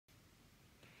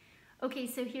Okay,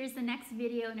 so here's the next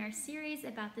video in our series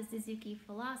about the Suzuki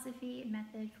philosophy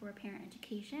method for parent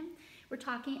education. We're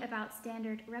talking about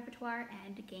standard repertoire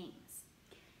and games.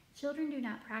 Children do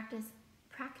not practice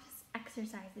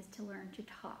exercises to learn to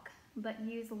talk, but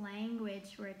use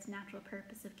language for its natural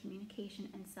purpose of communication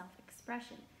and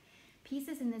self-expression.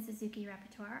 Pieces in the Suzuki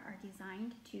repertoire are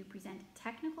designed to present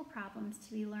technical problems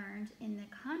to be learned in the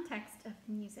context of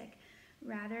the music,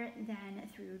 rather than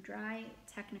through dry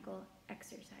technical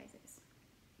exercises.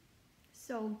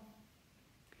 So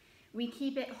we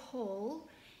keep it whole,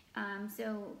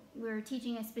 so we're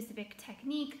teaching a specific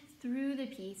technique through the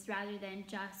piece rather than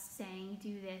just saying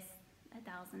do this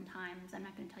 1,000 times. I'm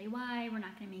not going to tell you why, we're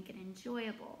not going to make it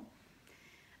enjoyable.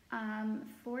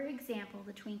 For example,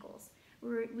 the twinkles.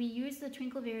 We use the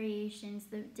twinkle variations,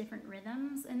 the different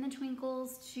rhythms in the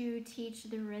twinkles, to teach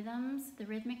the rhythms, the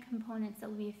rhythmic components that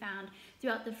will be found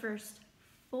throughout the first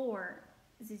 4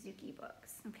 Suzuki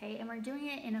books, okay? And we're doing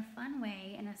it in a fun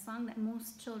way, in a song that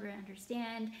most children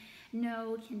understand,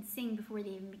 know, can sing before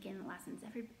they even begin the lessons.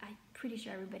 I'm pretty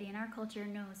sure everybody in our culture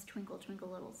knows Twinkle, Twinkle,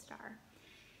 Little Star.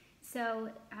 So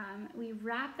we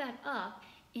wrap that up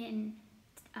in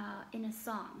a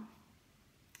song.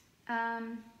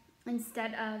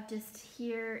 Instead of just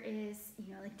here is,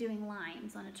 like doing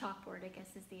lines on a chalkboard, I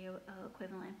guess is the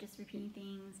equivalent of just repeating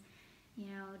things,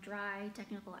 dry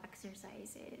technical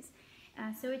exercises.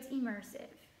 So it's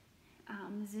immersive.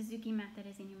 The Suzuki method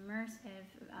is an immersive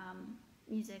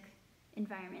music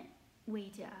environment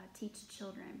way to teach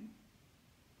children.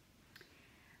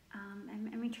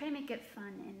 And we try to make it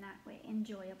fun in that way,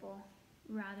 enjoyable,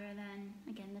 rather than,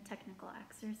 again, the technical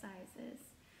exercises.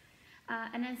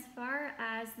 And as far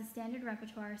as the standard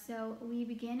repertoire, so we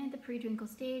begin at the pre-twinkle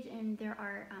stage, and there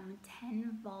are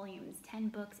 10 volumes, 10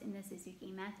 books in the Suzuki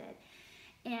method.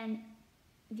 And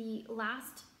the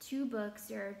last 2 books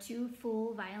are 2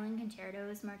 full violin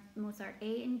concertos, Mozart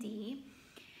A and D,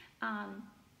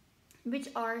 which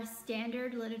are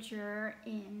standard literature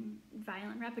in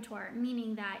violin repertoire,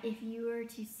 meaning that if you were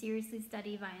to seriously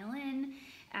study violin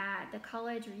at the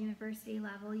college or university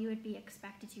level, you would be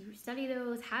expected to study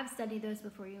those, have studied those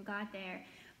before you got there,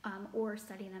 or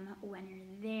study them when you're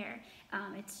there.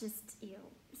 It's just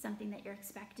something that you're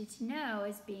expected to know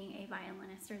as being a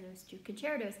violinist, or those 2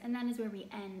 concertos, and that is where we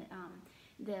end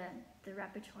the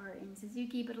repertoire in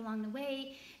Suzuki. But along the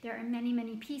way, there are many,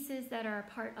 many pieces that are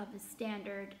a part of the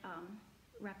standard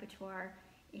repertoire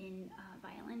in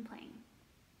violin playing.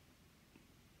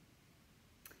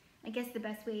 I guess the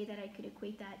best way that I could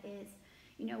equate that is,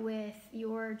 with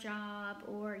your job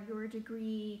or your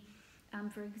degree.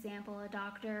 For example, a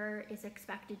doctor is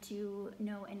expected to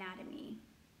know anatomy.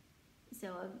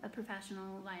 So a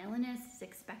professional violinist is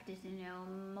expected to know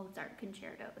Mozart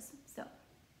concertos. So,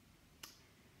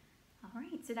 all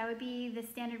right, so that would be the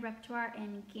standard repertoire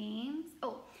and games.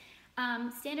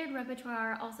 Standard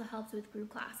repertoire also helps with group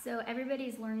class. So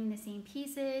everybody's learning the same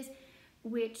pieces,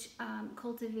 which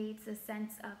cultivates a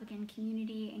sense of, again,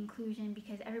 community, inclusion,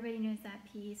 because everybody knows that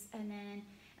piece, and then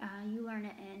you learn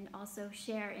it and also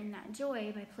share in that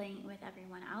joy by playing it with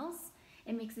everyone else.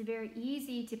 It makes it very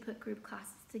easy to put group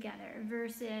classes together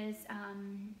versus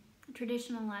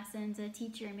traditional lessons. A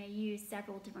teacher may use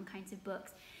several different kinds of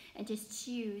books and just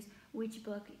choose which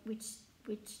book, which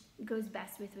goes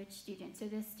best with which student. So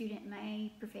this student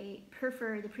may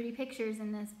prefer the pretty pictures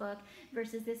in this book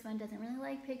versus this one doesn't really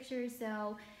like pictures.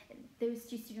 So those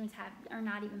 2 students are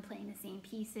not even playing the same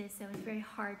pieces. So it's very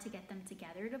hard to get them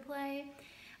together to play.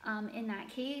 In that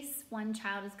case, one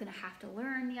child is going to have to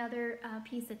learn the other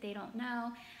piece that they don't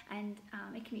know, and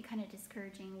it can be kind of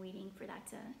discouraging waiting for that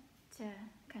to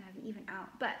kind of even out.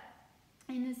 But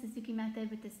in the Suzuki method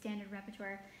with the standard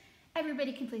repertoire,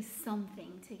 everybody can play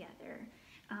something together,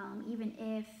 even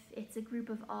if it's a group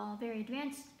of all very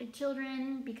advanced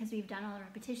children, because we've done all the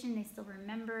repetition, they still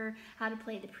remember how to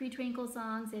play the pre-twinkle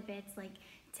songs. If it's like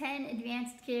 10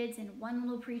 advanced kids and 1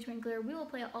 little pre-twinkler, we will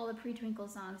play all the pre-twinkle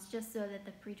songs just so that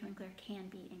the pre-twinkler can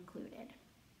be included.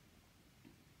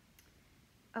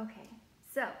 Okay,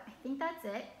 so I think that's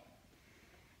it.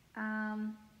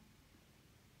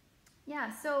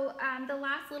 So the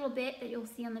last little bit that you'll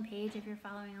see on the page, if you're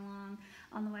following along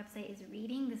on the website, is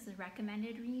reading. This is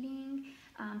recommended reading.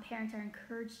 Parents are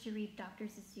encouraged to read Dr.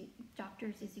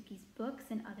 Suzuki's books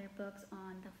and other books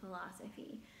on the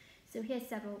philosophy. So he has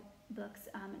several books: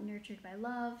 Nurtured by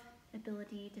Love,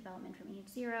 Ability Development from Age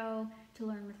 0, To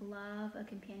Learn with Love, a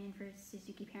companion for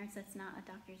Suzuki parents. That's not a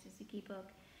Dr. Suzuki book.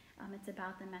 It's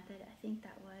about the method. I think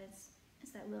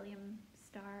is that William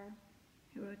Starr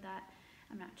who wrote that?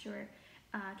 I'm not sure.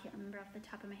 I can't remember off the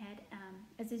top of my head,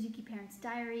 A Suzuki Parent's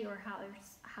Diary, or How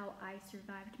I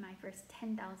Survived My First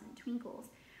 10,000 Twinkles.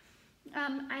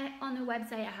 On the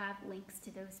website, I have links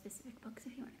to those specific books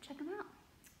if you want to check them out.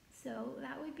 So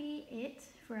that would be it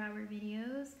for our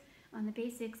videos on the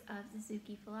basics of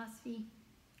Suzuki philosophy.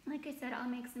 Like I said, I'll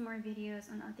make some more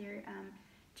videos on other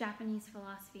Japanese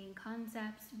philosophy and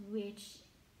concepts, which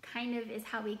kind of is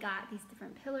how we got these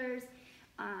different pillars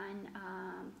on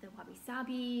the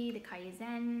wabi-sabi, the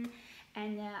kaizen,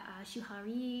 and the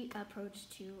shuhari approach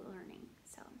to learning.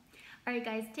 So, all right,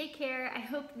 guys, take care. I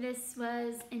hope this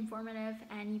was informative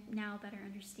and you now better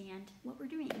understand what we're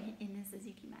doing in the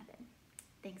Suzuki method.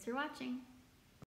 Thanks for watching.